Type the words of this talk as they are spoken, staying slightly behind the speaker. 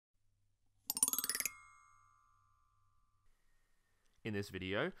in this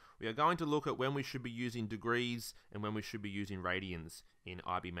video, we are going to look at when we should be using degrees and when we should be using radians in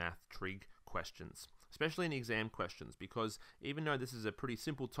IB Math trig questions, especially in exam questions, because even though this is a pretty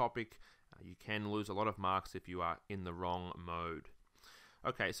simple topic, you can lose a lot of marks if you are in the wrong mode.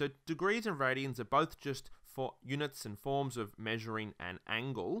 Okay, so degrees and radians are both just for units and forms of measuring an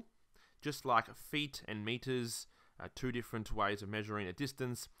angle, just like feet and meters. Two different ways of measuring a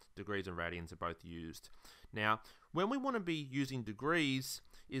distance, degrees and radians are both used. Now, when we want to be using degrees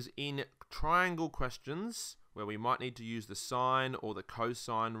is in triangle questions where we might need to use the sine or the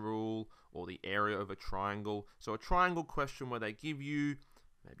cosine rule or the area of a triangle. So a triangle question where they give you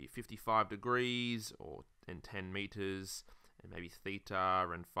maybe 55 degrees and 10 meters, and maybe theta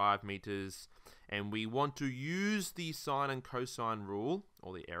and 5 meters, and we want to use the sine and cosine rule,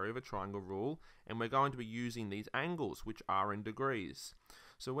 or the area of a triangle rule, and we're going to be using these angles, which are in degrees.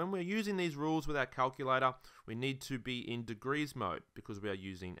 So when we're using these rules with our calculator, we need to be in degrees mode, because we are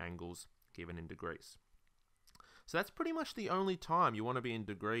using angles given in degrees. So that's pretty much the only time you want to be in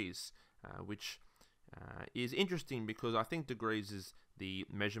degrees, which is interesting, because I think degrees is the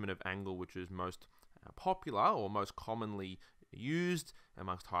measurement of angle which is most popular or most commonly used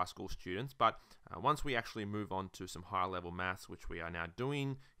amongst high school students. But once we actually move on to some higher level maths, which we are now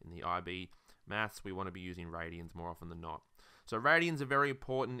doing in the IB maths, we want to be using radians more often than not. So radians are very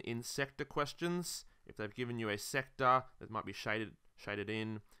important in sector questions. If they've given you a sector that might be shaded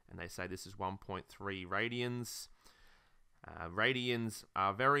in, and they say this is 1.3 radians, radians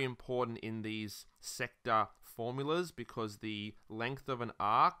are very important in these sector formulas, because the length of an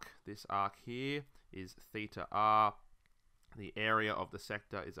arc, this arc here, is theta r. The area of the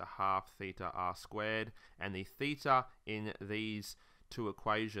sector is a half theta r squared, and the theta in these two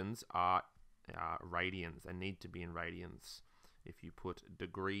equations are radians. They need to be in radians. If you put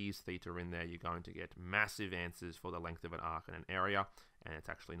degrees theta in there, you're going to get massive answers for the length of an arc and an area, and it's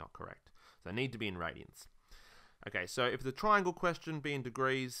actually not correct. So they need to be in radians. Okay, so if it's a triangle question, be in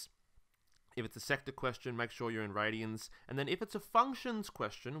degrees. If it's a sector question, make sure you're in radians. And then if it's a functions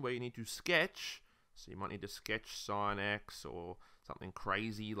question where you need to sketch, so you might need to sketch sine x or something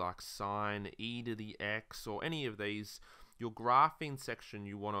crazy like sine e to the x or any of these, your graphing section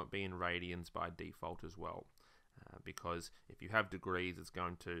you want to be in radians by default as well. Because if you have degrees, it's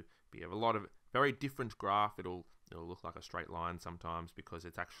going to be a lot of very different graph. It'll look like a straight line sometimes, because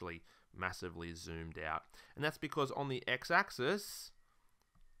it's actually massively zoomed out. And that's because on the x-axis,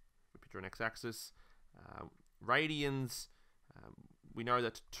 we picture an x-axis, radians, we know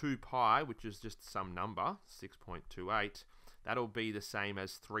that 2 pi, which is just some number, 6.28, that'll be the same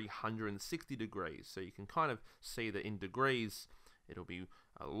as 360 degrees. So you can kind of see that in degrees, it'll be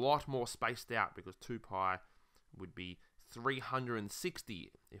a lot more spaced out, because 2 pi would be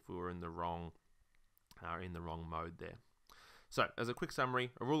 360 if we were in the wrong mode there. So, as a quick summary,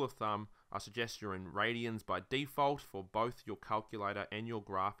 a rule of thumb, I suggest you're in radians by default for both your calculator and your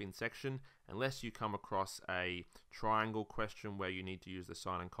graphing section, unless you come across a triangle question where you need to use the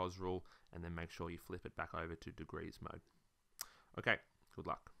sine and cos rule, and then make sure you flip it back over to degrees mode. Okay, good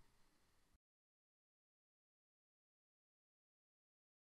luck.